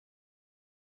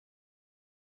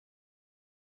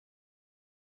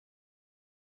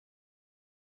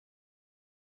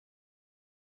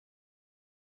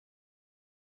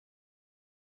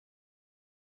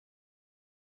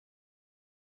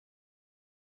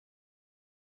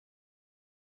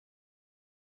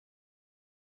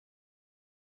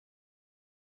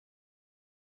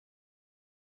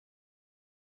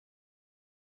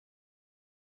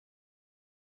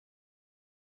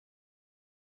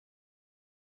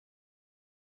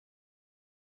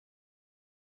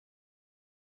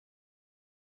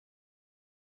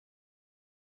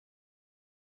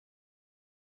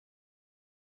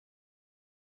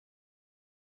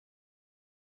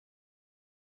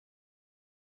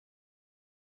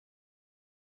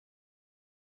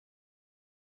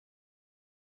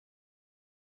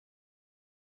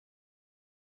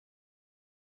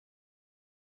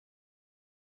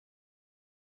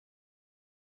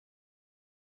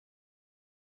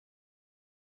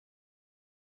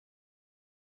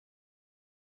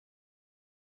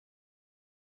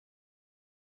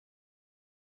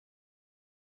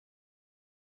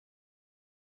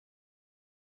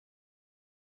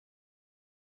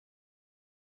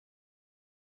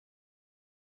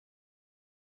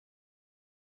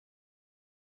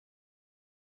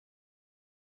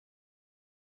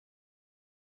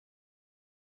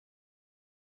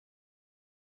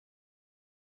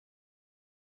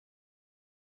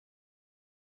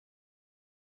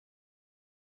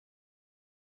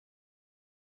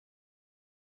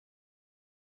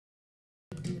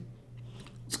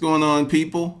going on,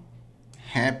 people?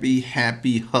 Happy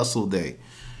hustle day.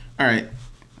 All right,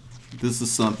 this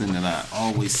is something that I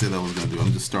always said I was going to do.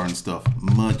 I'm just starting stuff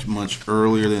much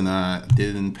earlier than I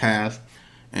did in the past,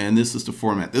 and this is the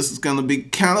format. This is going to be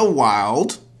kind of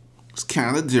wild. It's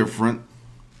kind of different.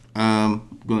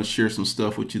 I'm going to share some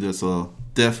stuff with you that's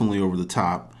definitely over the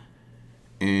top,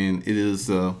 and it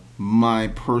is my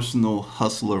personal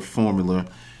hustler formula,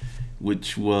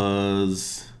 which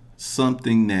was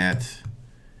something that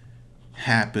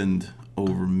happened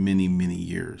over many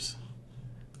years.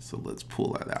 So let's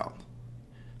pull that out.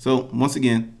 So once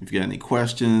again, if you got any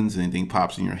questions, anything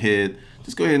pops in your head,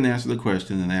 just go ahead and answer the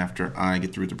question, and after I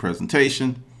get through the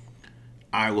presentation,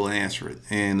 I will answer it.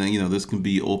 And this can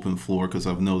be open floor, because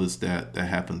I've noticed that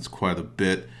happens quite a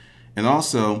bit. And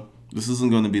also, this isn't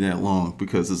going to be that long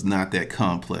because it's not that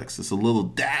complex. It's a little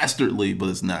dastardly, but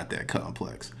it's not that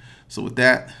complex. So with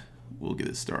that, we'll get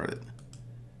it started.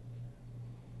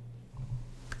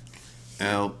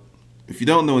 Now, if you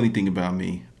don't know anything about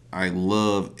me, I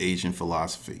love Asian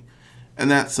philosophy,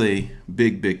 and that's a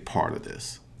big part of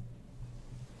this.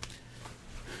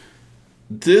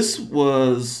 This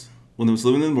was when I was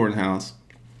living in the boarding house,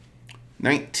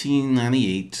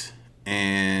 1998,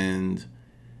 and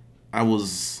it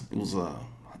was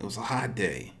a hot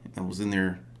day. I was in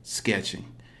there sketching,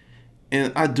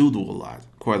 and I doodle a lot,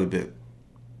 quite a bit,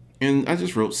 and I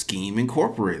just wrote Scheme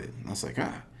Incorporated. I was like,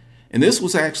 and this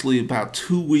was actually about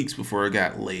 2 weeks before I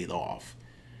got laid off.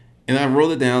 And I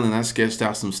wrote it down and I sketched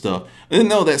out some stuff. I didn't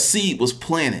know that seed was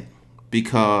planted,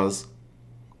 because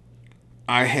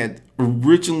I had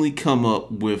originally come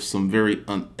up with some very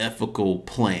unethical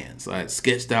plans. I had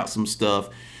sketched out some stuff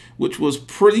which was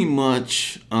pretty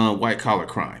much white collar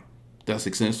crime. That's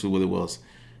essentially what it was,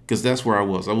 because that's where I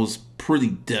was. I was pretty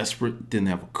desperate, didn't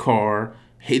have a car,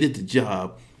 hated the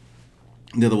job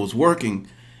that I was working.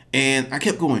 And I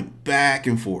kept going back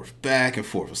and forth.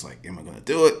 It's like, am I going to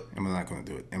do it? Am I not going to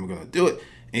do it? Am I going to do it?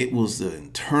 It was the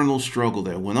internal struggle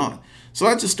that went on. So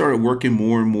I just started working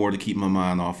more and more to keep my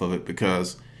mind off of it,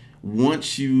 because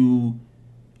once you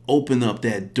open up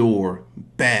that door,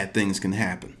 bad things can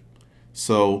happen.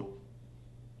 So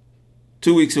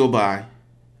 2 weeks go by.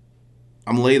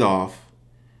 I'm laid off.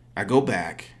 I go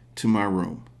back to my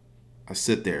room. I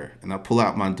sit there and I pull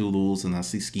out my doodles and I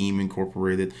see Scheme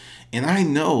Incorporated, and I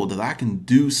know that I can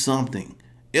do something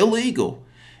illegal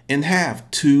and have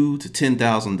 $2,000 to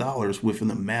 $10,000 within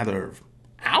a matter of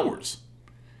hours.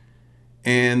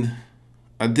 And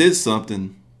I did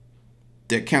something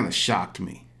that kind of shocked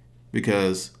me,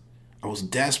 because I was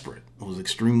desperate. I was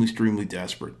extremely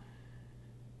desperate.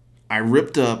 I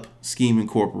ripped up Scheme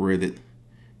Incorporated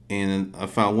and I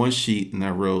found one sheet and I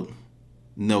wrote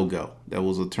no go. That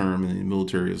was a term in the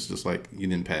military. It's just like, you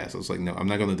didn't pass. I was like, no, I'm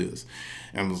not going to do this.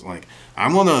 And I was like,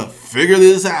 I'm going to figure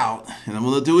this out, and I'm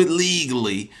going to do it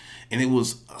legally. And it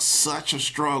was such a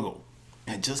struggle.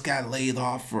 I just got laid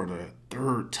off for the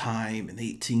third time in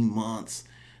 18 months.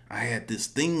 I had this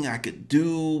thing I could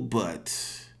do,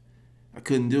 but I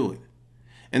couldn't do it.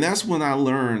 And that's when I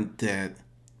learned that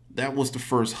was the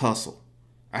first hustle.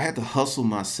 I had to hustle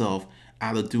myself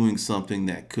out of doing something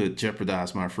that could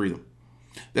jeopardize my freedom.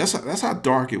 That's how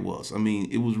dark it was. I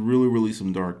mean, it was really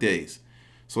some dark days.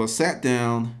 So I sat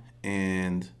down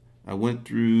and I went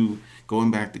through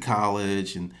going back to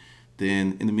college, and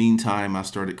then in the meantime I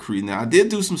started creating. Now I did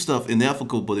do some stuff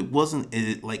unethical, but it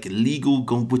wasn't like illegal,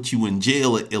 gonna put you in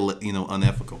jail,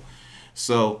 unethical.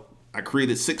 So I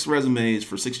created 6 resumes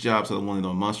for 6 jobs that I wanted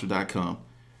on monster.com,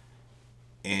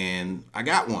 and I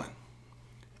got one.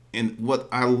 And what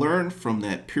I learned from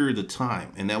that period of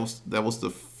time, and that was the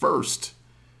first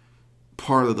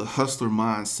part of the hustler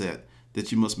mindset,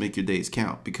 that you must make your days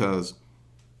count, because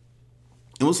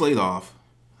it was laid off.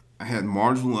 I had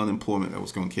marginal unemployment that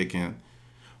was going to kick in,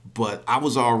 but I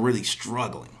was already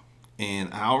struggling,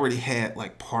 and I already had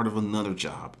like part of another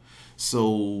job.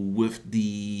 So with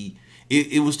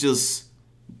it was just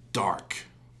dark,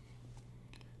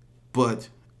 but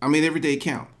I made every day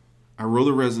count. I wrote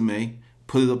a resume,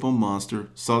 put it up on Monster,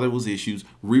 saw there was issues,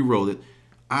 rewrote it.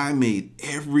 I made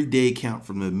every day count.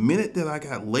 From the minute that I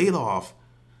got laid off,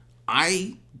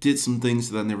 I did some things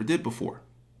that I never did before.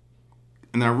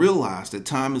 And I realized that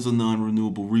time is a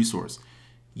non-renewable resource.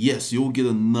 Yes, you'll get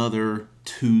another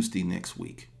Tuesday next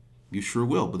week. You sure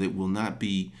will, but it will not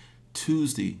be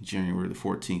Tuesday, January the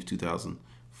 14th,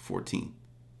 2014.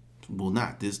 It will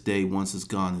not. This day, once it's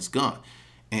gone, it's gone.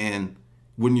 And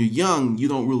when you're young, you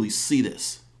don't really see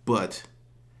this, but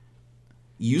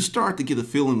you start to get a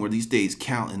feeling where these days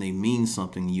count and they mean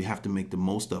something, and you have to make the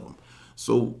most of them.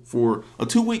 So for a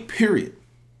 2 week period,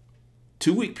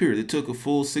 it took a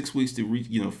full 6 weeks to reach,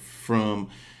 from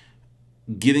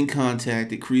getting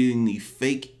contacted, creating the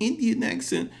fake Indian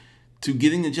accent to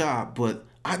getting the job. But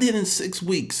I did in 6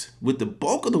 weeks with the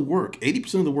bulk of the work,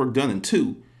 80% of the work done in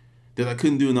 2, that I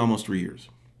couldn't do in almost 3 years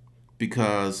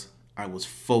because I was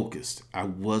focused. I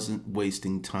wasn't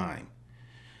wasting time.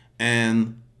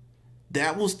 And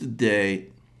that was the day,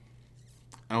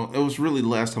 it was really the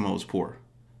last time I was poor.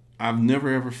 I've never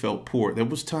ever felt poor. There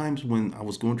was times when I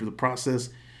was going through the process,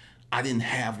 I didn't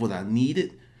have what I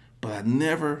needed, but I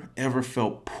never ever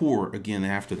felt poor again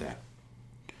after that.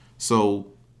 So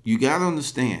you got to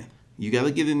understand, you got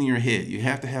to get in your head. You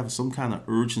have to have some kind of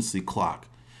urgency clock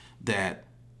that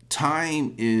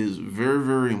time is very,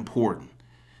 very important.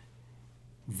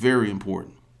 Very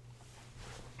important.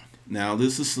 Now,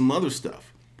 this is some other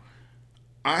stuff.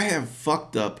 I have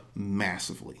fucked up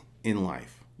massively in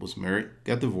life. Was married,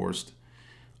 got divorced,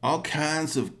 all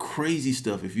kinds of crazy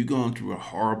stuff. If you're going through a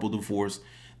horrible divorce,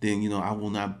 then, I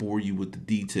will not bore you with the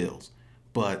details.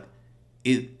 But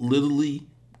it literally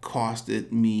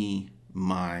costed me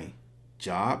my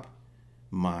job,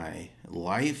 my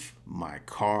life, my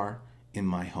car, and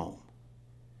my home.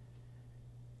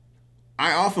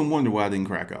 I often wonder why I didn't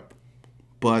crack up.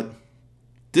 But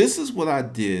this is what I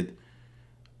did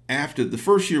after the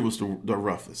first year was the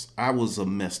roughest. I was a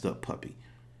messed up puppy.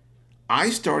 I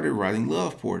started writing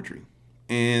love poetry,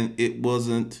 and it was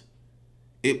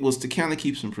to kind of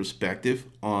keep some perspective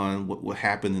on what will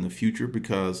happen in the future,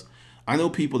 because I know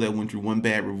people that went through one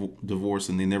bad divorce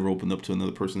and they never opened up to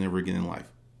another person ever again in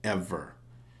life, ever.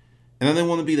 And I didn't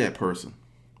want to be that person.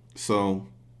 So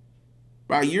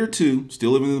by year 2,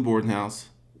 still living in the boarding house,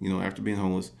 after being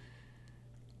homeless,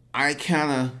 I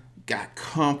kind of got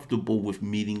comfortable with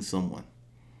meeting someone.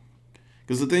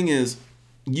 Because the thing is,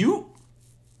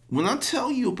 when I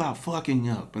tell you about fucking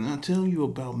up and I tell you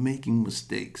about making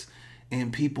mistakes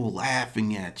and people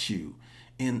laughing at you,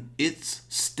 and it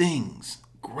stings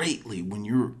greatly when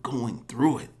you're going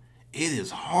through it. It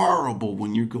is horrible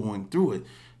when you're going through it.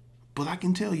 But I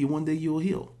can tell you, one day you'll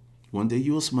heal. One day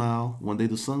you'll smile. One day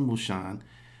the sun will shine.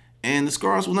 And the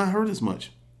scars will not hurt as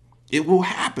much. It will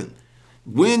happen.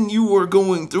 When you are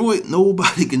going through it,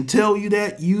 nobody can tell you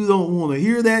that. You don't want to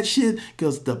hear that shit,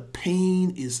 because the pain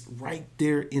is right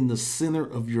there in the center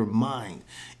of your mind,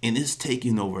 and it's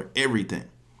taking over everything.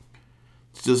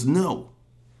 Just know,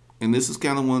 and this is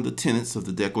kind of one of the tenets of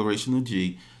the Declaration of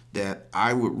G, that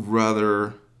I would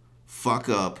rather fuck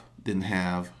up than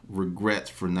have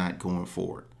regrets for not going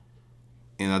forward.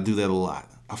 And I do that a lot.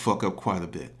 I fuck up quite a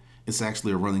bit. It's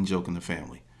actually a running joke in the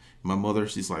family. My mother,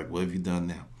 she's like, "What have you done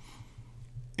now?"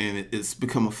 And it's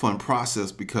become a fun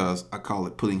process because I call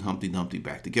it putting Humpty Dumpty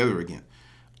back together again.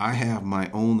 I have my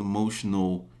own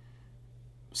emotional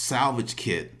salvage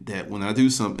kit that when I do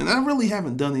something, and I really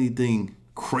haven't done anything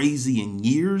crazy in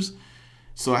years,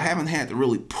 so I haven't had to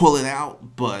really pull it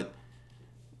out, but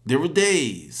there were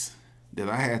days that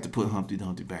I had to put Humpty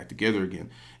Dumpty back together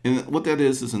again. And what that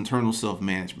is internal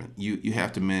self-management. You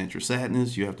have to manage your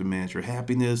sadness, you have to manage your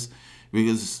happiness,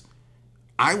 because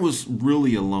I was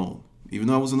really alone. Even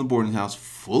though I was in a boarding house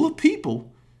full of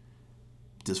people,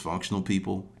 dysfunctional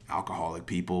people, alcoholic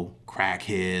people,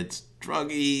 crackheads,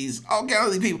 druggies, all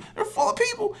kinds of people. They're full of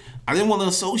people. I didn't want to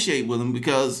associate with them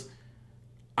because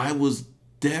I was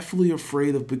definitely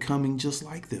afraid of becoming just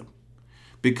like them.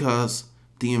 Because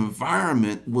the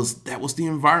environment was the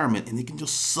environment, and it can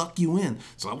just suck you in.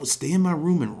 So I would stay in my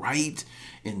room and write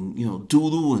and,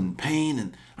 doodle and paint,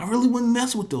 and I really wouldn't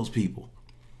mess with those people.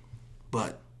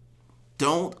 But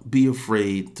don't be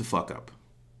afraid to fuck up.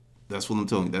 That's what I'm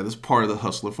telling you. That is part of the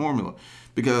hustler formula.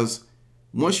 Because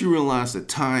once you realize that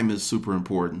time is super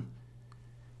important,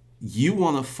 you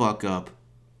want to fuck up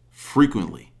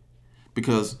frequently.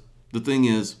 Because the thing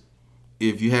is,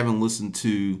 if you haven't listened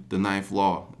to the 9th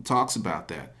Law, it talks about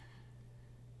that.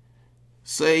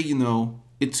 Say,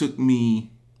 it took me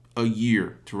a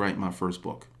year to write my first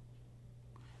book.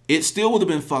 It still would have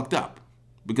been fucked up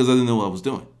because I didn't know what I was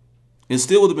doing. It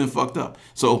still would have been fucked up.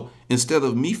 So instead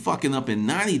of me fucking up in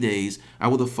 90 days, I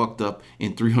would have fucked up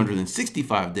in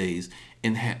 365 days.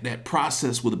 And that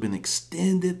process would have been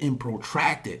extended and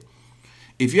protracted.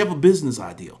 If you have a business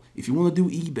idea, if you want to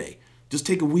do eBay, just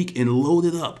take a week and load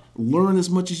it up. Learn as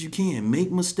much as you can.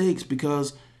 Make mistakes,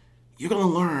 because you're going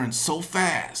to learn so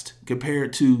fast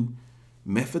compared to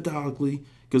methodically.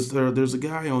 Because there's a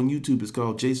guy on YouTube, it's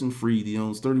called Jason Fried. He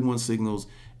owns 31 Signals.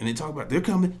 And they talk about they're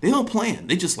coming. They don't plan.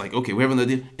 They just like, okay, we have an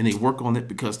idea. And they work on it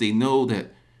because they know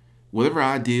that whatever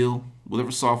ideal,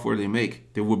 whatever software they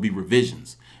make, there will be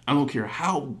revisions. I don't care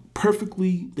how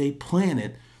perfectly they plan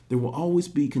it. There will always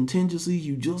be contingencies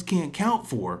you just can't count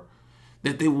for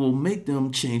that they will make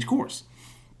them change course.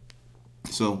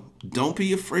 So don't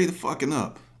be afraid of fucking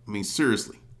up. I mean,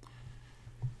 seriously.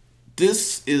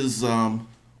 This is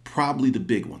probably the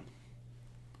big one.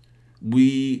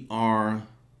 We are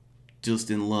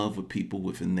just in love with people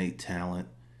with innate talent.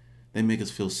 They make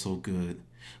us feel so good.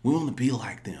 We want to be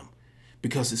like them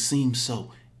because it seems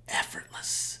so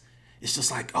effortless. It's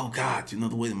just like, oh God, you know,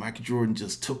 the way that Michael Jordan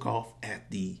just took off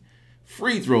at the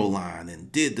free throw line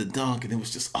and did the dunk, and it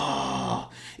was just,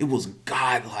 it was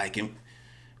godlike. And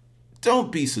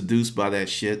don't be seduced by that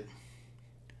shit.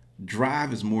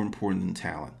 Drive is more important than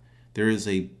talent. There is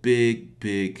a big,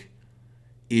 big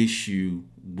issue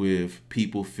with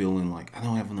people feeling like, I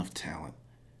don't have enough talent.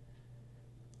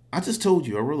 I just told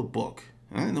you, I wrote a book,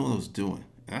 and I didn't know what I was doing.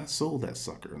 And I sold that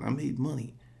sucker, and I made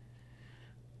money.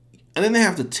 I didn't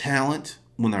have the talent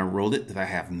when I wrote it that I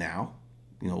have now,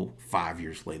 5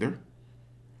 years later.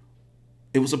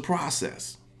 It was a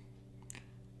process.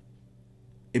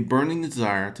 A burning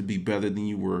desire to be better than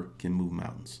you were can move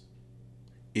mountains.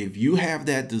 If you have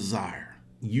that desire,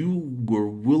 you were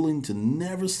willing to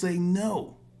never say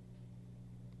no.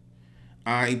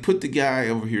 I put the guy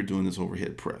over here doing this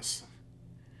overhead press.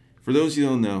 For those of you who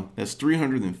don't know, that's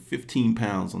 315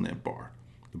 pounds on that bar.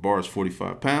 The bar is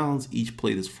 45 pounds. Each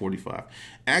plate is 45.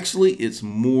 Actually, it's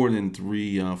more than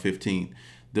 315.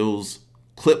 Those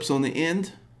clips on the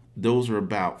end, those are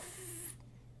about,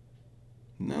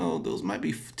 those might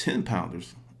be 10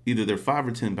 pounders. Either they're 5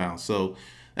 or 10 pounds. So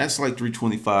that's like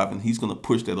 325, and he's going to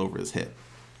push that over his head.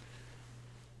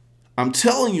 I'm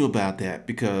telling you about that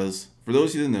because, for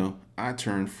those of you that know, I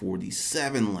turned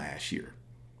 47 last year.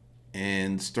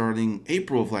 And starting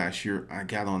April of last year, I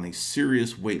got on a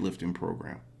serious weightlifting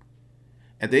program.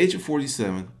 At the age of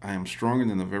 47, I am stronger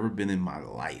than I've ever been in my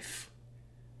life.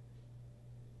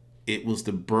 It was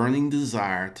the burning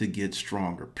desire to get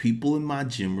stronger. People in my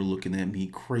gym were looking at me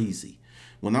crazy.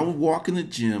 When I would walk in the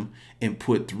gym and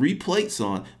put 3 plates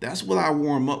on, that's what I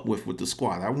warm up with the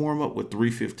squat. I warm up with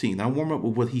 315. I warm up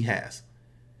with what he has.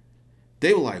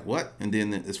 They were like, what? And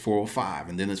then it's 405,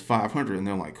 and then it's 500. And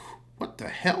they're like, what the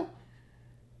hell?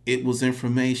 It was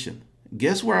information.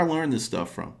 Guess where I learned this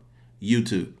stuff from?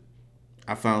 YouTube.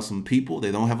 I found some people,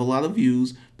 they don't have a lot of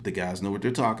views, but the guys know what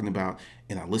they're talking about.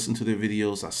 And I listened to their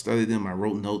videos, I studied them, I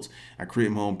wrote notes, I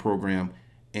created my own program.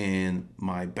 And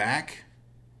my back,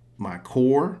 my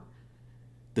core,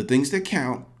 the things that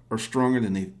count are stronger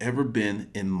than they've ever been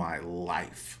in my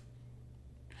life.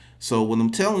 So what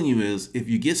I'm telling you is, if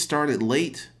you get started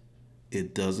late,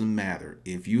 it doesn't matter.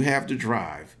 If you have the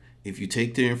drive, if you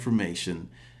take the information,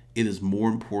 it is more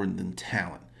important than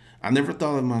talent. I never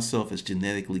thought of myself as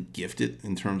genetically gifted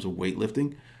in terms of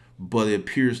weightlifting, but it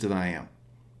appears that I am.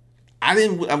 I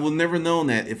would never known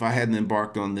that if I hadn't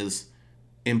embarked on this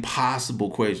impossible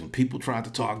equation. People tried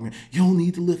to talk to me. You don't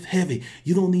need to lift heavy.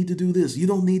 You don't need to do this. You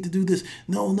don't need to do this.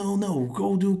 No.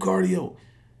 Go do cardio.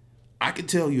 I can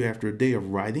tell you after a day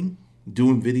of writing,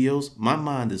 doing videos, my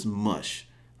mind is mush.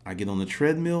 I get on the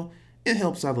treadmill. It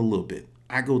helps out a little bit.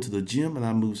 I go to the gym and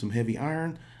I move some heavy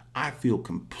iron. I feel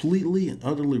completely and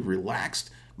utterly relaxed.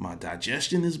 My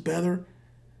digestion is better.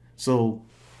 So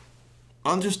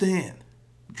understand,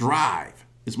 drive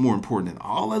is more important than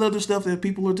all that other stuff that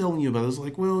people are telling you about. It's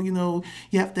like, well, you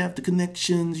have to have the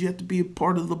connections. You have to be a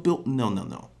part of the build.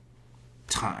 No.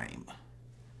 Time.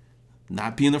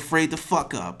 Not being afraid to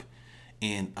fuck up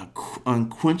and an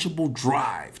unquenchable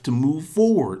drive to move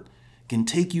forward can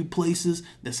take you places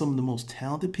that some of the most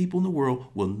talented people in the world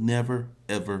will never,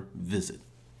 ever visit.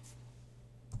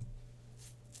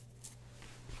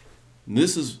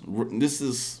 This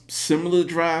is similar to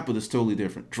drive, but it's totally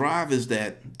different. Drive is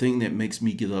that thing that makes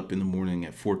me get up in the morning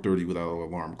at 4:30 without an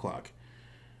alarm clock.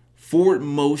 Forward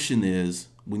motion is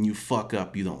when you fuck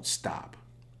up, you don't stop.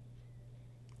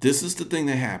 This is the thing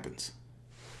that happens.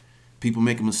 People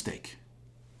make a mistake.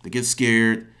 They get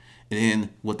scared, and then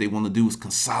what they want to do is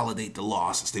consolidate the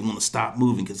losses. They want to stop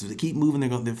moving, because if they keep moving,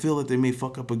 they feel that they may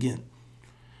fuck up again.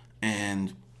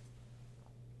 And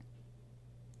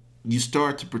you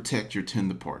start to protect your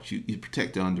tender parts. You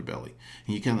protect the underbelly.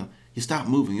 And you stop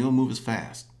moving. You don't move as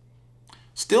fast.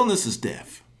 Stillness is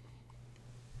death.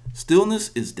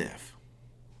 Stillness is death.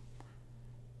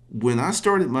 When I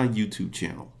started my YouTube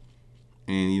channel,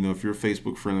 and if you're a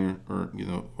Facebook friend or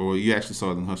you actually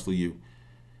saw it in Hustler U,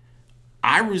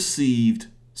 I received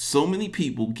so many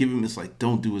people giving me, it's like,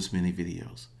 don't do as many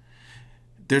videos.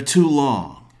 They're too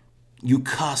long. You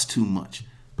cuss too much.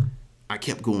 I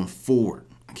kept going forward.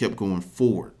 And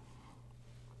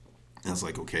I was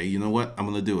like, okay, you know what? I'm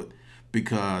going to do it.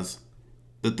 Because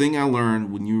the thing I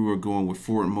learned when you were going with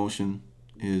forward motion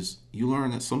is you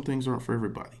learn that some things aren't for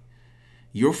everybody.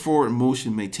 Your forward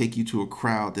motion may take you to a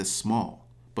crowd that's small,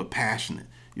 but passionate.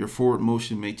 Your forward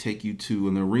motion may take you to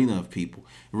an arena of people.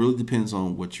 It really depends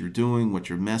on what you're doing, what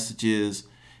your message is,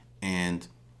 and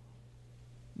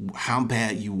how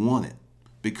bad you want it.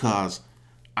 Because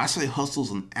I say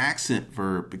hustle's an accent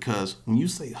verb, because when you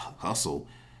say hustle,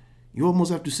 you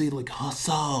almost have to say like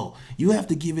hustle. You have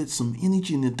to give it some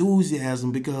energy and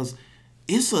enthusiasm, because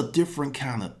it's a different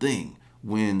kind of thing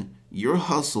when your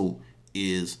hustle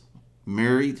is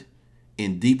married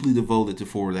and deeply devoted to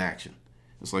forward action.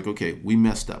 It's like, okay, we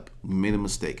messed up. We made a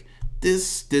mistake.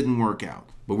 This didn't work out,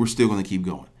 but we're still going to keep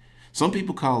going. Some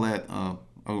people call that,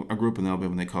 I grew up in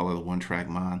Alabama, and they call it a one-track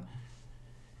mind.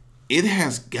 It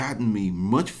has gotten me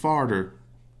much farther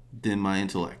than my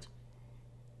intellect.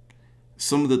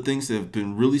 Some of the things that have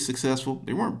been really successful,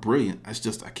 they weren't brilliant. It's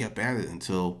just I kept at it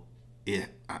until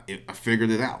I figured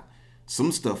it out.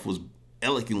 Some stuff was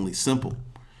elegantly simple,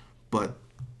 but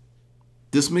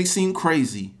this may seem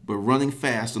crazy, but running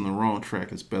fast on the wrong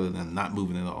track is better than not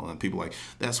moving at all. And people are like,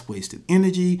 that's wasted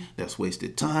energy, that's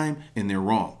wasted time, and they're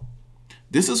wrong.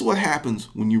 This is what happens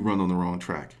when you run on the wrong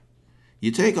track.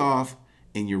 You take off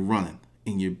and you're running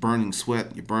and you're burning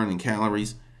sweat, you're burning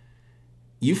calories.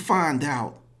 You find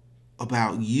out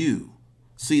about you.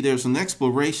 See, there's an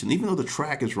exploration. Even though the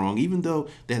track is wrong, even though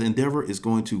that endeavor is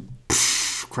going to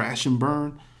crash and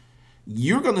burn,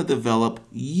 you're going to develop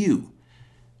you.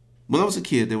 When I was a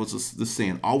kid, there was this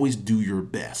saying, always do your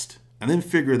best. I didn't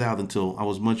figure it out until I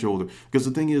was much older. Because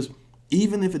the thing is,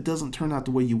 even if it doesn't turn out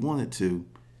the way you want it to,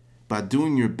 by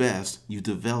doing your best, you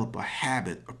develop a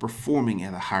habit of performing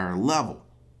at a higher level.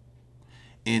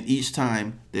 And each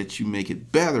time that you make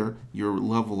it better, your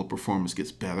level of performance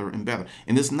gets better and better.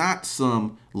 And it's not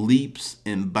some leaps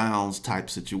and bounds type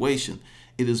situation.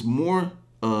 It is more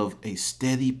of a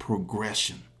steady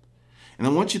progression. And I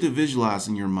want you to visualize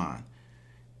in your mind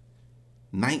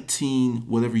 19,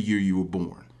 whatever year you were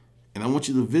born. And I want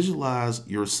you to visualize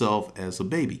yourself as a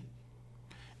baby.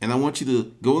 And I want you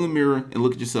to go in the mirror and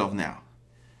look at yourself now.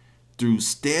 Through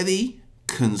steady,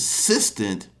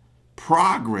 consistent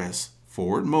progress,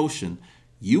 forward motion,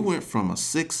 you went from a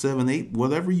 6, 7, 8,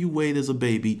 whatever you weighed as a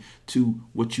baby, to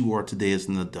what you are today as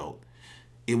an adult.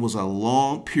 It was a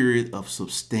long period of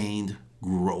sustained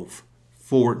growth,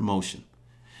 forward motion.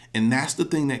 And that's the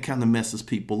thing that kind of messes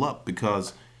people up,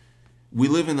 because we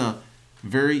live in a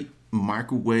very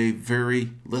microwave,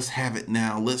 very let's have it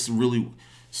now. Let's really.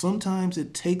 Sometimes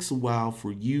it takes a while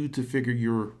for you to figure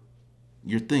your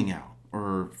thing out,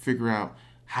 or figure out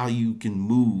how you can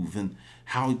move and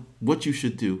what you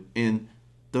should do. And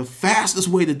the fastest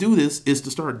way to do this is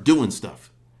to start doing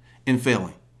stuff and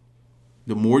failing.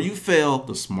 The more you fail,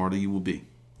 the smarter you will be.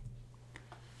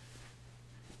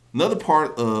 Another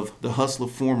part of the hustler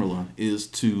formula is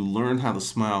to learn how to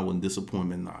smile when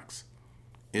disappointment knocks.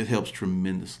 It helps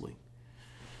tremendously.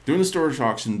 During the storage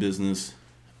auction business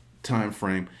time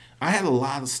frame, I had a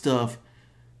lot of stuff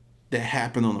that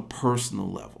happened on a personal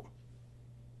level.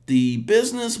 The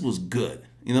business was good.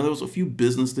 There was a few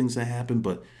business things that happened,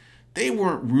 but they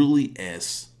weren't really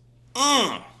as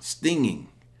stinging,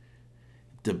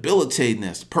 debilitating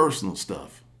as personal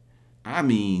stuff. I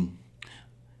mean,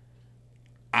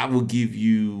 I will give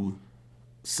you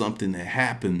something that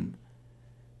happened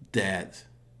that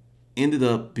ended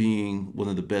up being one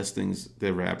of the best things that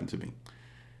ever happened to me.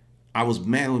 I was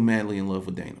madly, madly in love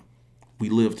with Dana. We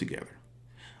lived together.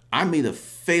 I made a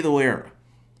fatal error.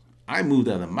 I moved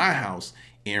out of my house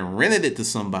and rented it to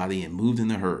somebody and moved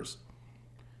into hers.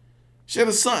 She had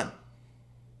a son.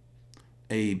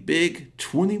 A big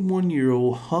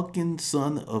 21-year-old hucking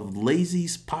son of lazy,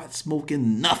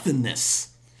 pot-smoking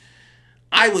nothingness.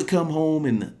 I would come home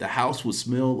and the house would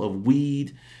smell of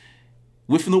weed.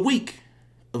 Within a week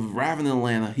of arriving in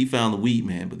Atlanta, he found a weed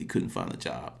man, but he couldn't find a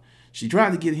job. She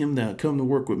tried to get him to come to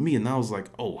work with me, and I was like,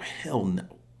 oh, hell no.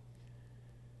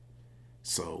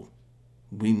 So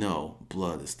we know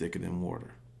blood is thicker than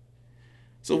water.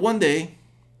 So one day,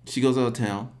 she goes out of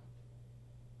town,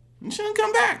 and she doesn't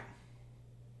come back.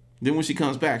 Then when she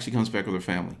comes back with her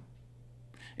family.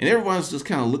 And everyone's just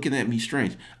kind of looking at me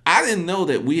strange. I didn't know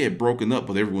that we had broken up,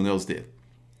 but everyone else did.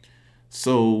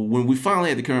 So when we finally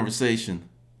had the conversation,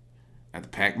 I had to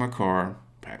pack my car,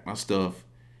 pack my stuff,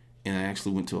 and I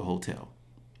actually went to a hotel.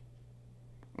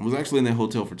 I was actually in that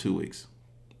hotel for 2 weeks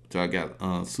until I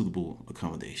got suitable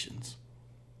accommodations.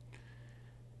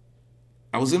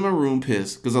 I was in my room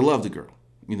pissed because I loved the girl.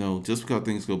 Just because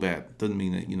things go bad doesn't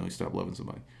mean that, you stop loving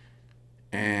somebody.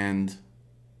 And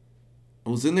I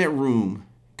was in that room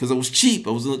because I was cheap.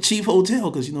 I was in a cheap hotel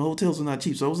because, hotels are not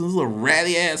cheap. So I was in this little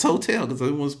ratty-ass hotel because I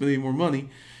didn't want to spend any more money.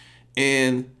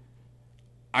 And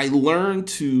I learned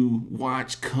to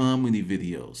watch comedy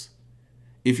videos.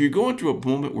 If you're going through a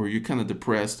moment where you're kind of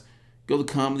depressed, go to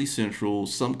Comedy Central,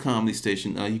 some comedy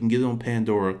station. You can get it on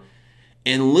Pandora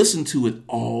and listen to it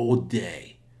all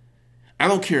day. I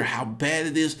don't care how bad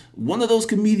it is. One of those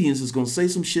comedians is going to say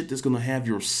some shit that's going to have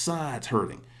your sides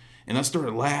hurting. And I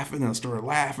started laughing, and I started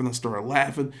laughing, and I started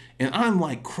laughing. And I'm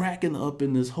like cracking up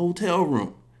in this hotel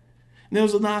room. And there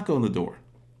was a knock on the door.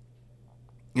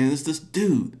 And it's this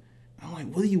dude. I'm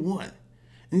like, what do you want?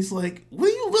 And he's like, what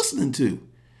are you listening to?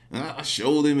 And I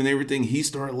showed him and everything. He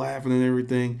started laughing and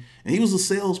everything. And he was a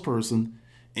salesperson.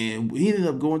 And he ended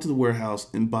up going to the warehouse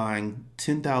and buying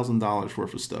 $10,000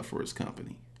 worth of stuff for his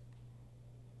company.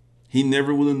 He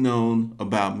never would have known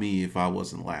about me if I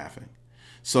wasn't laughing.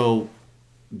 So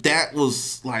that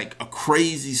was like a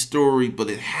crazy story, but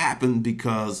it happened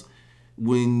because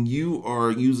when you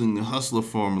are using the hustler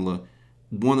formula,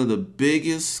 one of the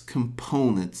biggest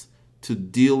components to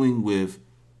dealing with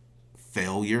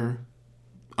failure,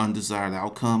 undesired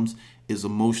outcomes, is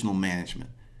emotional management.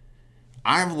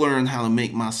 I've learned how to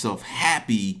make myself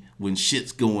happy when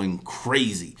shit's going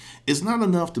crazy. It's not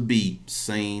enough to be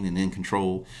sane and in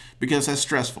control, because that's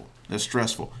stressful. That's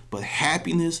stressful. But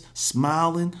happiness,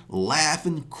 smiling,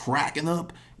 laughing, cracking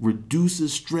up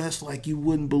reduces stress like you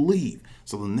wouldn't believe.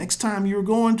 So the next time you're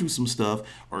going through some stuff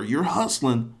or you're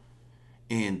hustling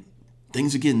and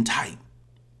things are getting tight,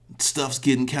 stuff's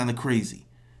getting kind of crazy,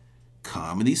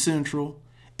 Comedy Central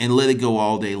and let it go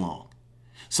all day long.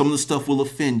 Some of the stuff will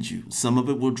offend you. Some of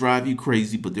it will drive you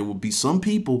crazy, but there will be some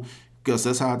people, because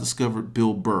that's how I discovered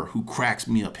Bill Burr, who cracks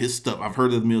me up. His stuff, I've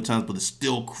heard it a million times, but it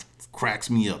still cracks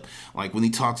me up. Like when he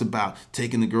talks about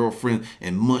taking the girlfriend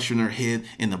and mushing her head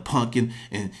in the pumpkin,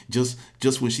 and just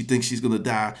when she thinks she's going to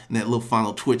die, and that little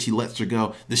final twitch, he lets her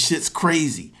go. The shit's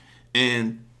crazy.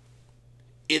 And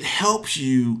it helps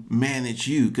you manage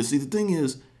you. Because see, the thing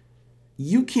is,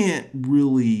 you can't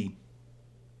really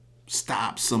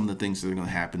stop some of the things that are going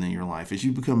to happen in your life. As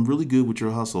you become really good with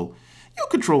your hustle, you'll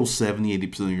control 70,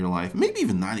 80% of your life, maybe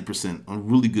even 90% on a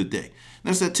really good day. And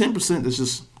that's that 10% that's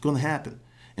just going to happen.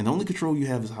 And the only control you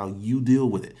have is how you deal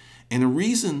with it. And the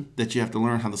reason that you have to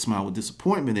learn how to smile with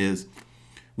disappointment is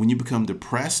when you become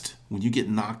depressed, when you get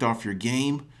knocked off your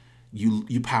game,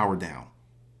 you power down.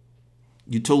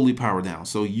 You totally power down.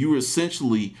 So you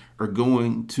essentially are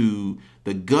going to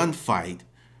the gunfight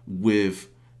with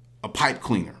a pipe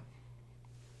cleaner.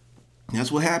 That's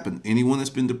what happened. Anyone that's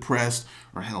been depressed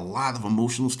or had a lot of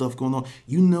emotional stuff going on,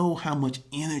 you know how much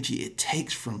energy it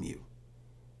takes from you.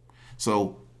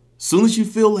 So as soon as you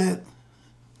feel that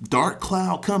dark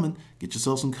cloud coming, get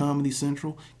yourself some Comedy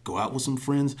Central, go out with some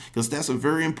friends, because that's a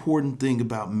very important thing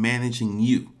about managing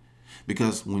you.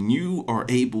 Because when you are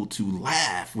able to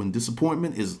laugh, when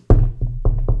disappointment is,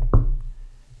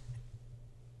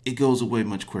 it goes away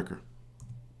much quicker.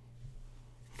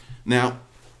 Now,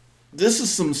 this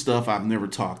is some stuff I've never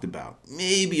talked about,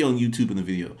 maybe on YouTube in a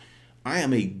video. I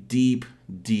am a deep,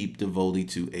 deep devotee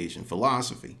to Asian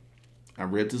philosophy. I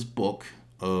read this book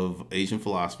of Asian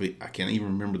philosophy. I can't even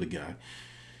remember the guy.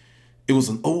 It was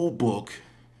an old book,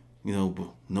 you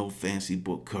know, no fancy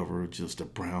book cover, just a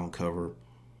brown cover.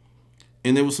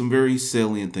 And there was some very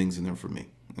salient things in there for me.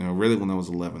 And I read it when I was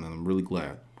 11, and I'm really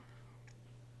glad.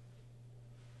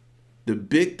 The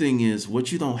big thing is,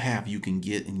 what you don't have, you can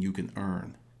get and you can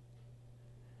earn.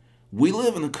 We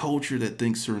live in a culture that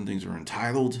thinks certain things are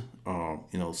entitled.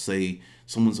 Say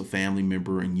someone's a family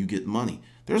member and you get money.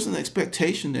 There's an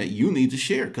expectation that you need to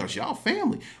share because y'all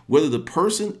family. Whether the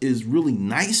person is really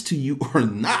nice to you or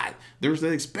not, there's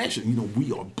that expectation. You know,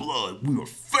 we are blood. We are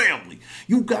family.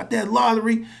 You got that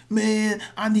lottery? Man,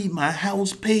 I need my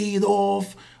house paid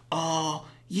off.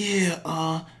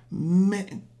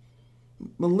 Man,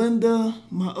 Melinda,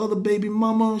 my other baby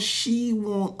mama, she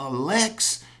want a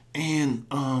Lex. And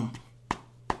that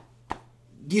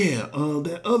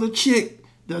other chick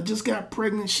that just got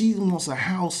pregnant, she wants a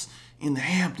house in the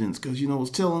Hamptons, because, I was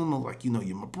telling them, I was like,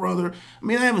 you're my brother. I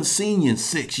mean, I haven't seen you in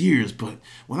 6 years, but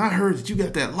when I heard that you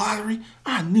got that lottery,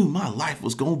 I knew my life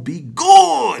was going to be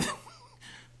good.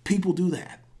 People do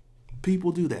that.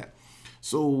 People do that.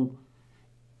 So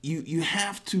you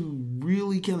have to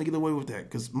really kind of get away with that,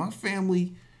 because my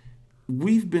family,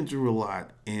 we've been through a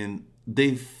lot, and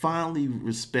they finally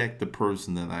respect the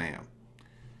person that I am.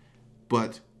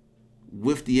 But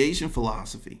with the Asian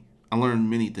philosophy, I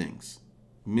learned many things.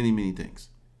 Many, many things.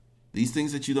 These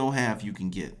things that you don't have, you can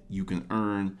get. You can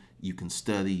earn. You can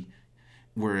study.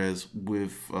 Whereas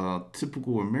with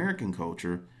typical American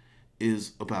culture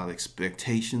is about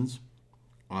expectations,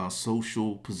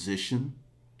 social position,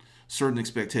 certain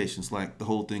expectations, like the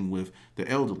whole thing with the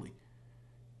elderly.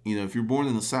 You know, if you're born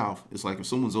in the South, it's like if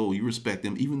someone's old, you respect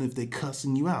them, even if they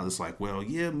cussing you out. It's like, well,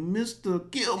 yeah, Mr.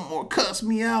 Gilmore cussed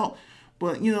me out,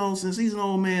 but you know, since he's an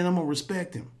old man, I'm gonna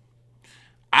respect him.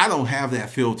 I don't have that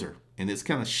filter, and it's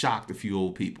kind of shocked a few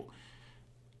old people.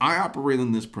 I operate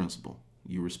on this principle: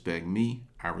 you respect me,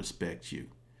 I respect you.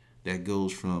 That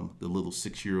goes from the little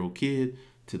 6-year-old kid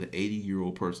to the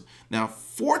 80-year-old person. Now,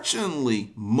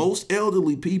 fortunately, most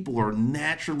elderly people are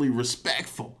naturally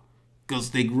respectful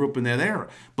because they grew up in that era.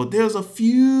 But there's a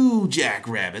few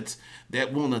jackrabbits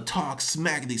that want to talk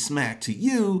smackety smack to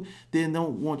you, then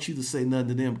don't want you to say nothing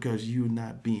to them because you're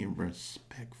not being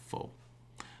respectful.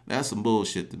 That's some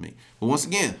bullshit to me. But once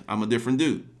again, I'm a different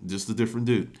dude, just a different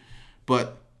dude.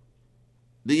 But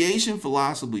the Asian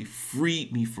philosophy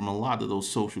freed me from a lot of those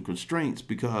social constraints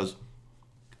because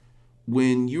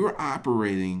when you're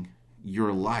operating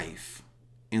your life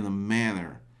in a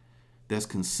manner that's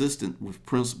consistent with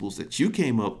principles that you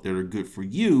came up that are good for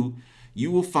you, you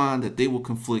will find that they will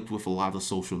conflict with a lot of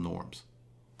social norms.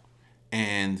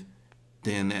 And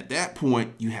then at that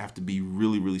point, you have to be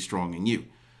really, really strong in you.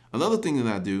 Another thing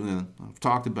that I do, and I've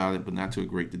talked about it, but not to a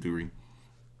great degree,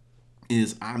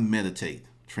 is I meditate.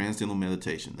 Transcendental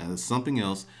meditation. That is something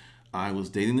else. I was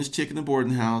dating this chick in the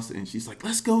boarding house, and she's like,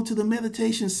 let's go to the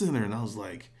meditation center. And I was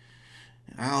like,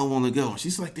 I don't want to go. And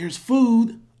she's like, there's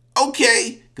food.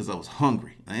 Okay. Because I was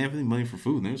hungry. I didn't have any money for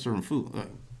food, and they were serving food. Like,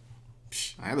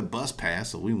 I had a bus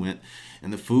pass, so we went,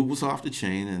 and the food was off the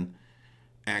chain. And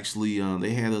actually,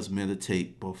 they had us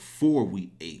meditate before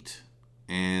we ate.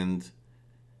 And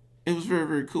it was very,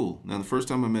 very cool. Now, the first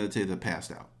time I meditated, I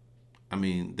passed out. I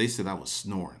mean, they said I was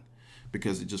snoring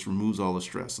because it just removes all the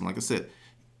stress. And like I said,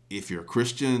 if you're a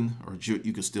Christian or Jew,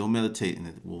 you can still meditate and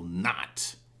it will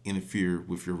not interfere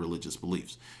with your religious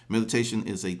beliefs. Meditation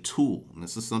is a tool. And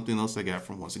this is something else I got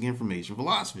from, once again, from Asian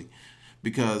philosophy.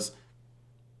 Because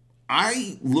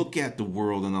I look at the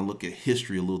world and I look at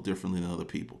history a little differently than other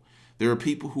people. There are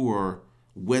people who are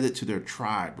wedded to their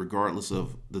tribe, regardless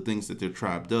of the things that their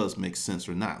tribe does make sense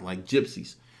or not, like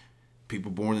gypsies.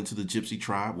 People born into the gypsy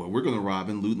tribe, well, we're going to rob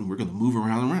and loot and we're going to move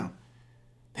around.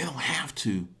 They don't have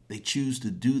to. They choose to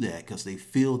do that because they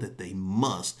feel that they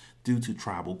must due to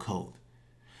tribal code.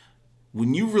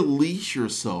 When you release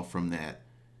yourself from that,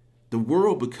 the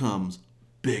world becomes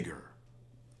bigger.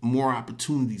 More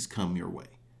opportunities come your way.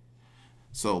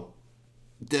 So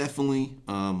definitely,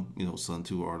 Sun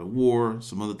Tzu, Art of War,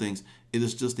 some other things. It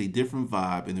is just a different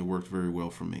vibe, and it worked very well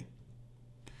for me.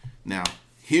 Now,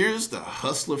 here's the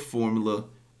hustler formula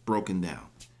broken down.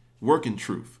 Work in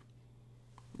truth.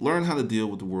 Learn how to deal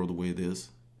with the world the way it is.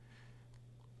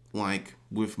 Like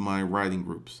with my writing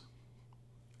groups.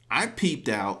 I peeped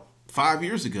out 5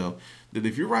 years ago that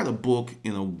if you write a book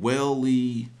in a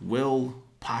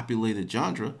well-populated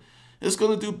genre, it's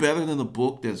going to do better than a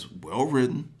book that's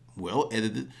well-written,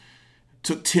 well-edited.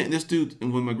 This dude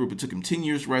in one of my group, it took him 10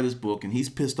 years to write his book, and he's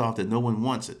pissed off that no one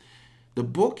wants it. The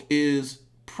book is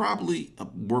probably a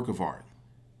work of art,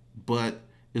 but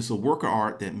it's a work of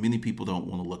art that many people don't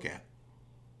want to look at.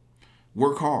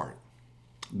 Work hard,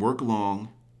 work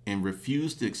long, and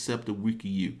refuse to accept the weaker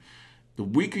you. The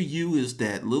weaker you is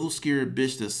that little scared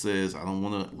bitch that says, I don't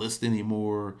want to list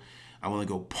anymore. I want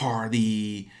to go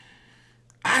party.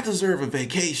 I deserve a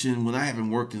vacation when I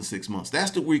haven't worked in 6 months.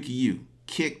 That's the weaker you.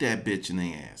 Kick that bitch in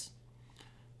the ass.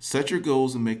 Set your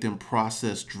goals and make them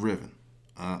process driven.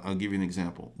 I'll give you an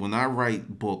example. When I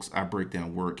write books, I break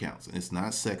down word counts. And it's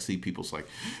not sexy. People's like,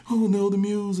 oh no, the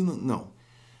muse. No.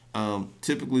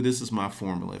 Typically, this is my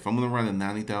formula. If I'm going to write a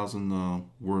 90,000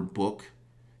 word book,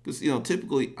 because,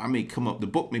 typically I may come up, the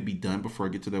book may be done before I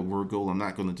get to that word goal. I'm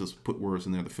not going to just put words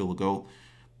in there to fill a goal.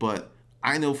 But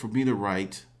I know for me to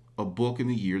write a book in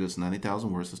a year that's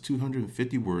 90,000 words, that's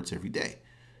 250 words every day.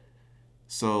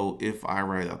 So if I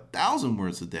write 1,000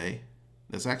 words a day,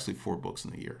 that's actually 4 books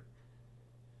in a year.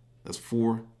 That's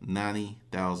 4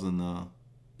 90,000,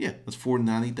 that's 4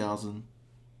 90,000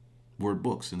 word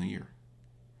books in a year.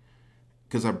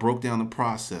 Because I broke down the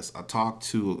process. I talked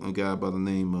to a guy by the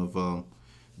name of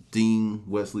Dean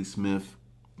Wesley Smith.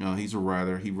 He's a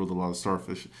writer. He wrote a lot of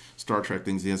Star Trek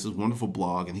things. He has this wonderful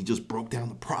blog, and he just broke down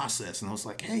the process. And I was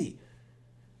like, hey,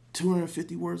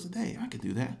 250 words a day. I can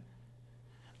do that.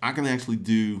 I can actually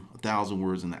do 1,000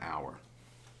 words in an hour.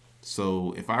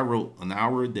 So if I wrote an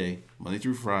hour a day, Monday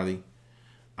through Friday,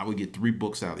 I would get 3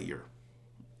 books out a year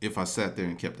if I sat there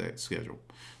and kept that schedule.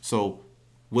 So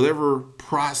whatever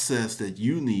process that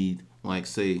you need, like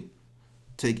say,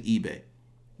 take eBay.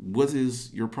 What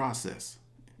is your process?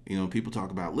 People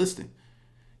talk about listing.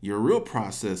 Your real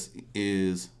process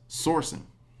is sourcing.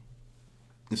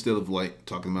 Instead of like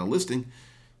talking about listing,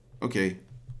 okay,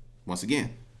 once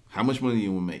again, How much money do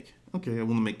you want to make? Okay, I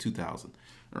want to make 2,000.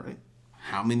 All right.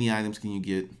 How many items can you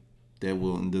get that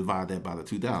will, and divide that by the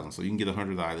 2,000? So you can get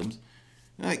 100 items,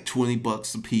 like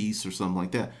 $20 a piece or something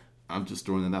like that. I'm just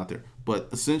throwing it out there. But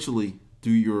essentially,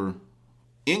 do your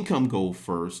income goal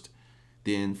first,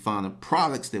 then find the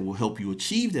products that will help you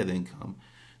achieve that income,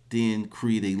 then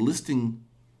create a listing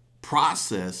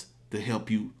process to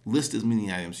help you list as many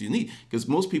items you need. Because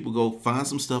most people go find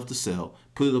some stuff to sell,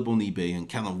 put it up on eBay, and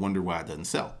kind of wonder why it doesn't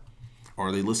sell.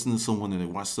 Or they listen to someone or they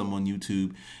watch someone on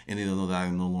YouTube and they don't know that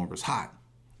item no longer is hot.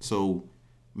 So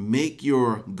make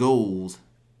your goals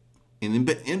and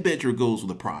embed your goals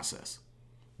with a process.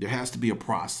 There has to be a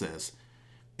process.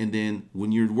 And then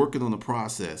when you're working on the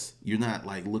process, you're not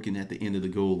like looking at the end of the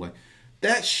goal like,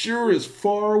 that sure is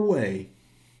far away.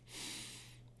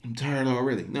 I'm tired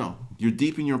already. No, you're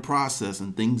deep in your process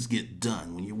and things get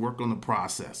done. When you work on the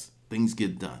process, things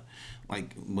get done.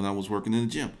 Like when I was working in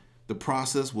the gym, the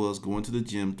process was going to the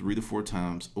gym 3 to 4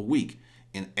 times a week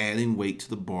and adding weight to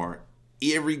the bar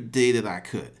every day that I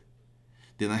could.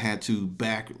 Then I had to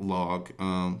backlog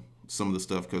some of the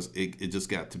stuff because it just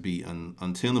got to be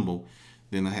untenable.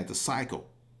 Then I had to cycle.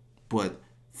 But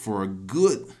for a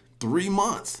good 3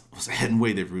 months, I was adding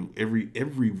weight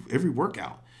every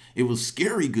workout. It was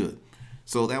scary good.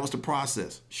 So that was the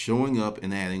process, showing up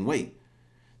and adding weight.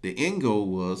 The end goal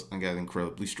was I got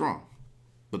incredibly strong.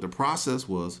 But the process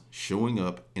was showing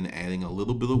up and adding a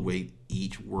little bit of weight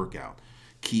each workout,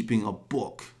 keeping a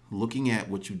book, looking at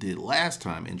what you did last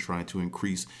time and trying to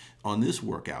increase on this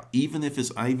workout. Even if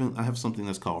it's, I have something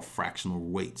that's called fractional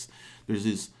weights.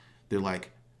 They're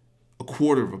like a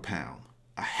quarter of a pound,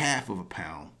 a half of a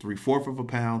pound, 3/4 of a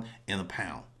pound, and a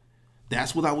pound.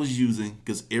 That's what I was using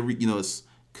because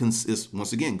it's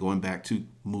once again going back to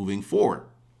moving forward.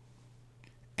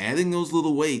 Adding those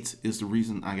little weights is the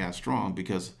reason I got strong,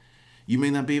 because you may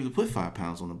not be able to put 5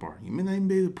 pounds on the bar. You may not even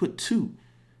be able to put 2,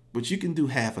 but you can do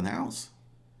half an ounce.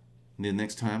 And then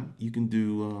next time you can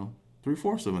do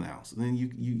 3/4 of an ounce. And then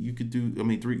you could do,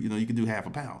 you could do half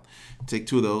a pound. Take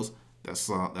 2 of those. That's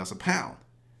a pound.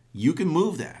 You can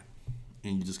move that.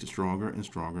 And you just get stronger and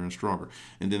stronger and stronger.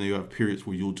 And then you have periods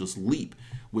where you'll just leap,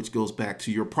 which goes back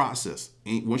to your process.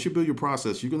 And once you build your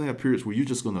process, you're going to have periods where you're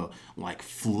just going to like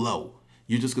flow.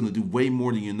 You're just going to do way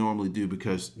more than you normally do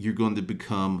because you're going to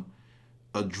become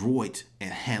adroit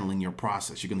at handling your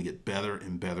process. You're going to get better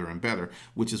and better and better,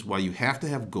 which is why you have to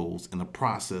have goals and a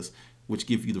process which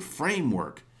give you the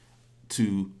framework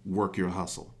to work your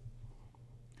hustle.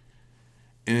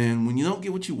 And when you don't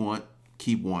get what you want,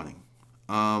 keep wanting.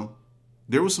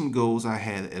 There were some goals I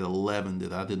had at 11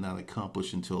 that I did not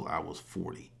accomplish until I was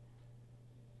 40.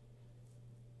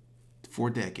 4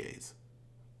 decades.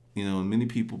 Many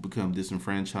people become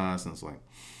disenfranchised, and it's like,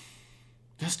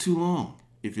 that's too long.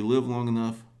 If you live long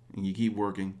enough and you keep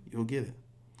working, you'll get it.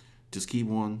 Just keep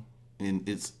on, and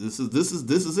this is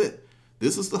it.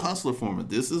 This is the hustler formula.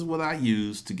 This is what I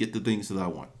use to get the things that I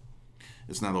want.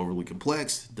 It's not overly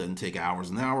complex. It doesn't take hours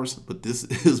and hours, but this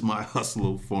is my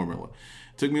hustler formula.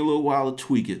 It took me a little while to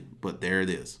tweak it, but there it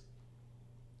is.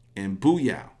 And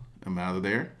booyah, I'm out of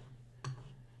there.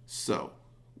 So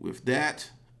with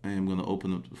that, I am going to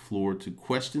open up the floor to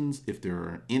questions if there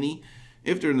are any.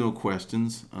 If there are no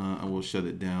questions, I will shut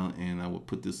it down and I will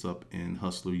put this up in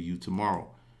Hustler U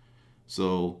tomorrow.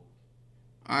 So,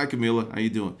 hi Camila, how you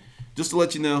doing? Just to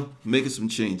let you know, making some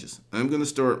changes. I'm going to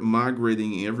start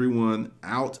migrating everyone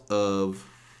out of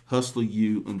Hustler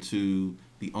U into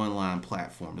the online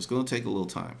platform. It's going to take a little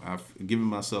time. I've given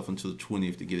myself until the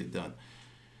 20th to get it done.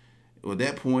 At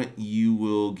that point, you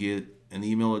will get an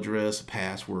email address, a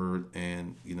password,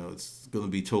 and it's going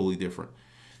to be totally different.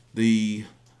 The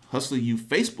Hustler U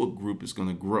Facebook group is going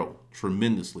to grow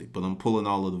tremendously, but I'm pulling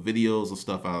all of the videos and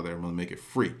stuff out of there. I'm going to make it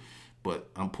free, but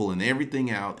I'm pulling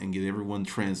everything out and get everyone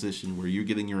transitioned where you're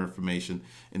getting your information,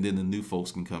 and then the new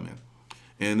folks can come in.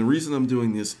 And the reason I'm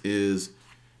doing this is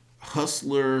the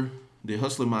Hustler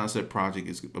Mindset Project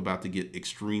is about to get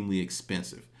extremely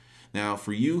expensive. Now,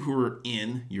 for you who are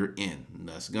in, you're in.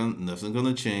 Nothing's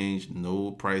gonna change.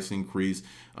 No price increase.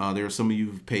 There are some of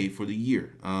you who've paid for the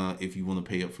year. If you want to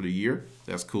pay up for the year,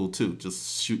 that's cool too.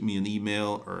 Just shoot me an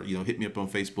email or hit me up on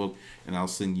Facebook, and I'll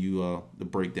send you the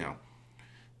breakdown.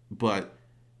 But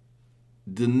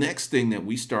the next thing that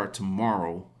we start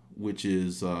tomorrow, which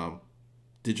is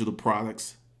digital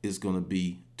products, is going to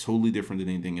be totally different than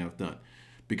anything I've done,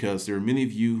 because there are many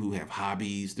of you who have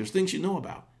hobbies. There's things you know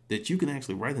about that you can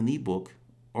actually write an ebook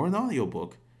or an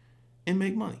audiobook and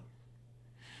make money.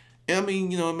 I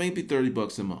mean, it may be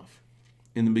 $30 a month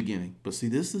in the beginning, but see,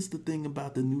 this is the thing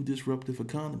about the new disruptive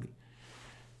economy.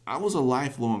 I was a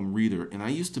lifelong reader, and I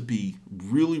used to be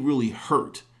really, really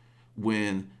hurt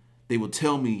when they would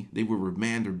tell me they would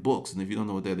remand their books. And if you don't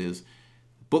know what that is,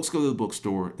 books go to the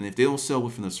bookstore, and if they don't sell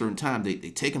within a certain time, they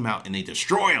take them out and they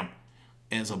destroy them.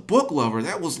 And as a book lover,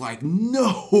 that was like,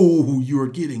 no, you're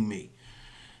kidding me.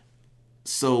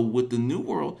 So with the New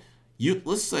World,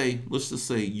 let's just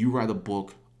say you write a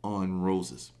book on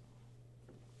roses.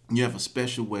 You have a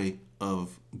special way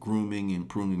of grooming and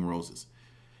pruning roses.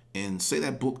 And say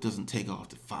that book doesn't take off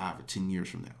to 5 or 10 years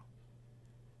from now.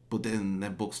 But then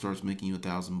that book starts making you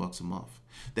 $1,000 a month.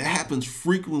 That happens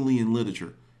frequently in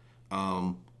literature.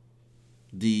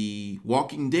 The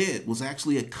Walking Dead was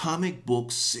actually a comic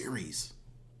book series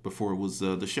before it was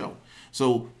the show.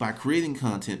 So by creating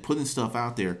content, putting stuff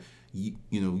out there,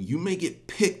 you may get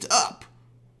picked up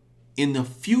in the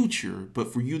future,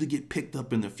 but for you to get picked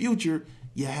up in the future,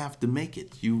 you have to make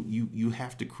it. You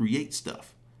have to create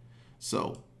stuff.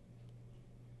 So,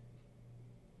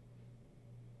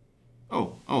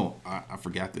 I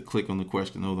forgot to click on the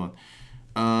question. Hold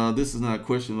on. This is not a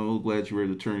question. I'm glad you're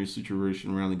ready to turn your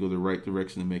situation around and go the right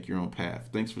direction and make your own path.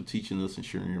 Thanks for teaching us and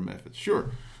sharing your methods.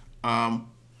 Sure.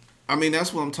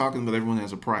 That's what I'm talking about. Everyone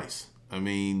has a price.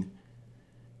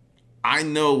 I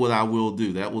know what I will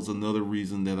do. That was another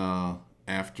reason that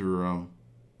after I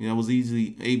was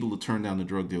easily able to turn down the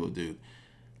drug dealer dude.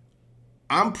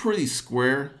 I'm pretty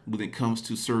square when it comes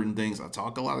to certain things. I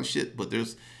talk a lot of shit, but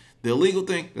there's the illegal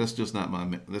thing. That's just not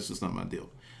my deal.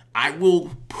 I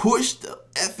will push the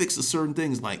ethics of certain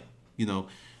things, like the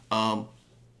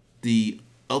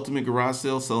ultimate garage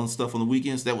sale, selling stuff on the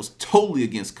weekends. That was totally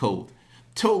against code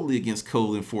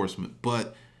enforcement.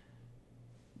 But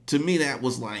to me, that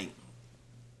was like,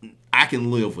 I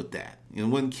can live with that. It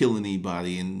wasn't killing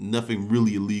anybody, and nothing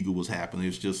really illegal was happening. It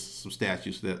was just some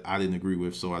statutes that I didn't agree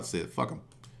with, so I said, fuck them.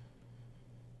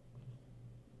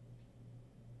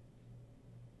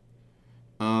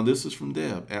 This is from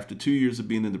Deb. After 2 years of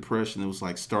being in depression, it was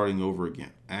like starting over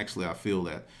again. Actually, I feel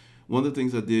that. One of the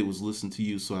things I did was listen to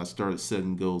you, so I started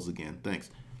setting goals again.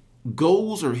 Thanks.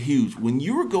 Goals are huge. When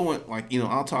you're going,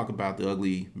 I'll talk about the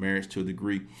ugly marriage to a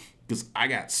degree, because I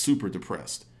got super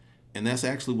depressed. And that's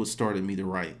actually what started me to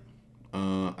write.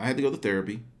 I had to go to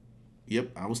therapy.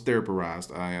 Yep, I was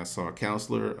therapized. I saw a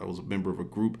counselor. I was a member of a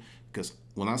group, because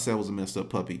when I said I was a messed up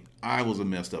puppy, I was a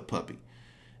messed up puppy.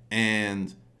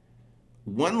 And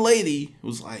one lady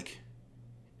was like,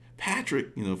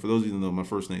 Patrick, for those of you who know, my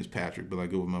first name is Patrick, but I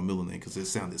go with my middle name because it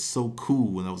sounded so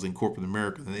cool when I was in corporate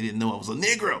America, and they didn't know I was a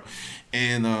Negro.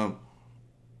 And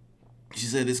she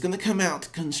said, it's going to come out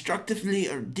constructively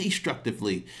or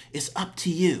destructively. It's up to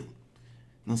you.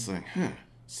 And I was like, huh.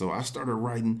 So I started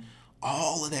writing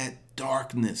all of that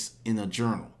darkness in a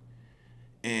journal.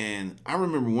 And I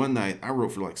remember one night I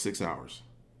wrote for like 6 hours.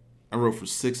 I wrote for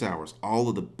 6 hours. All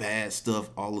of the bad stuff,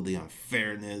 all of the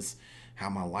unfairness, how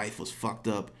my life was fucked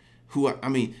up.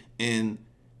 And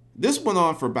this went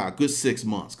on for about a good 6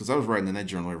 months because I was writing in that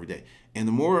journal every day. And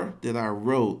the more that I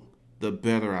wrote, the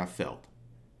better I felt.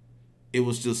 It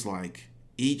was just like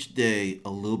each day a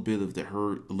little bit of the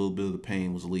hurt, a little bit of the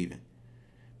pain was leaving.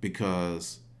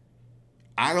 Because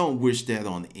I don't wish that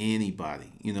on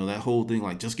anybody. That whole thing,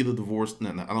 like, just get a divorce. No,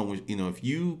 I don't wish, if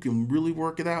you can really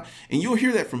work it out. And you'll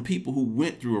hear that from people who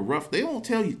went through a rough, they don't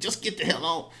tell you, just get the hell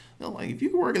out. They're like, if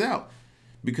you can work it out.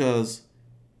 Because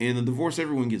in a divorce,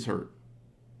 everyone gets hurt.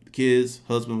 The kids,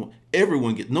 husband,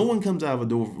 no one comes out of a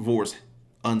divorce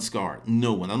unscarred.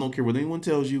 No one. I don't care what anyone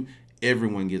tells you,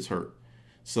 everyone gets hurt.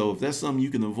 So if that's something you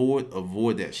can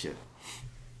avoid that shit.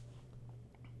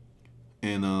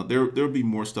 And there'll be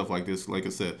more stuff like this. Like I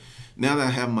said, now that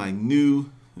I have my new,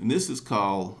 and this is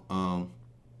called,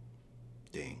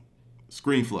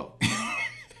 ScreenFlow.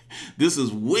 This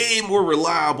is way more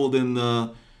reliable than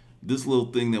this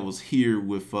little thing that was here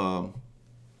with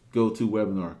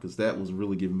GoToWebinar, because that was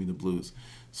really giving me the blues.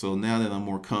 So now that I'm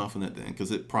more confident, because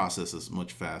it processes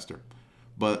much faster.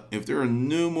 But if there are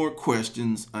no more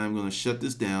questions, I'm going to shut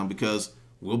this down, because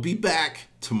we'll be back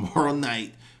tomorrow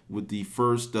night with the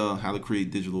first How to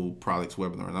Create Digital Products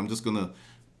webinar. And I'm just going to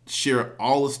share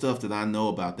all the stuff that I know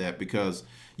about that, because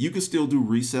you can still do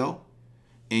resell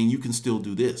and you can still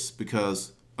do this,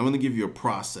 because I'm going to give you a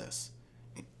process.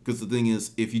 Because the thing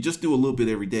is, if you just do a little bit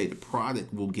every day, the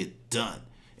product will get done.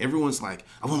 Everyone's like,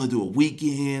 I want to do a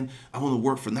weekend. I want to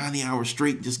work for 90 hours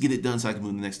straight. Just get it done so I can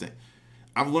move to the next day.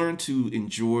 I've learned to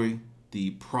enjoy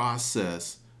the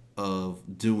process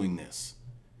of doing this.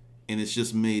 And it's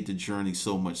just made the journey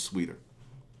so much sweeter.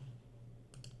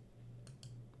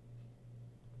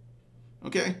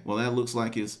 Okay, well, that looks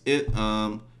like it's it.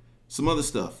 Some other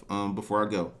stuff before I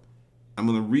go. I'm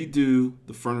going to redo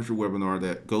the furniture webinar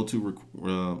that go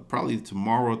to probably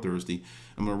tomorrow or Thursday.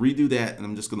 I'm going to redo that, and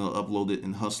I'm just going to upload it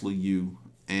in Hustler U,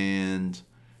 and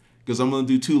because I'm going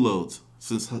to do 2 loads,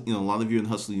 since a lot of you in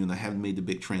Hustler U and I haven't made the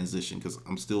big transition because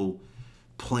I'm still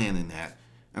planning that.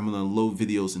 I'm going to load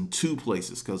videos in 2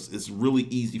 places because it's really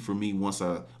easy for me once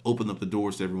I open up the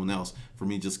doors to everyone else for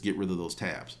me to just get rid of those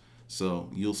tabs. So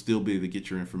you'll still be able to get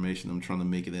your information. I'm trying to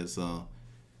make it as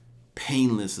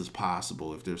painless as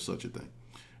possible if there's such a thing.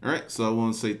 All right, so I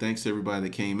want to say thanks to everybody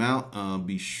that came out.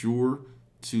 Be sure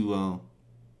to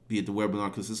be at the webinar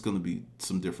because it's going to be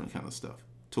some different kind of stuff,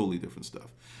 totally different stuff.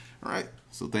 All right,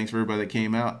 so thanks for everybody that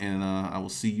came out, and I will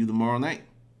see you tomorrow night.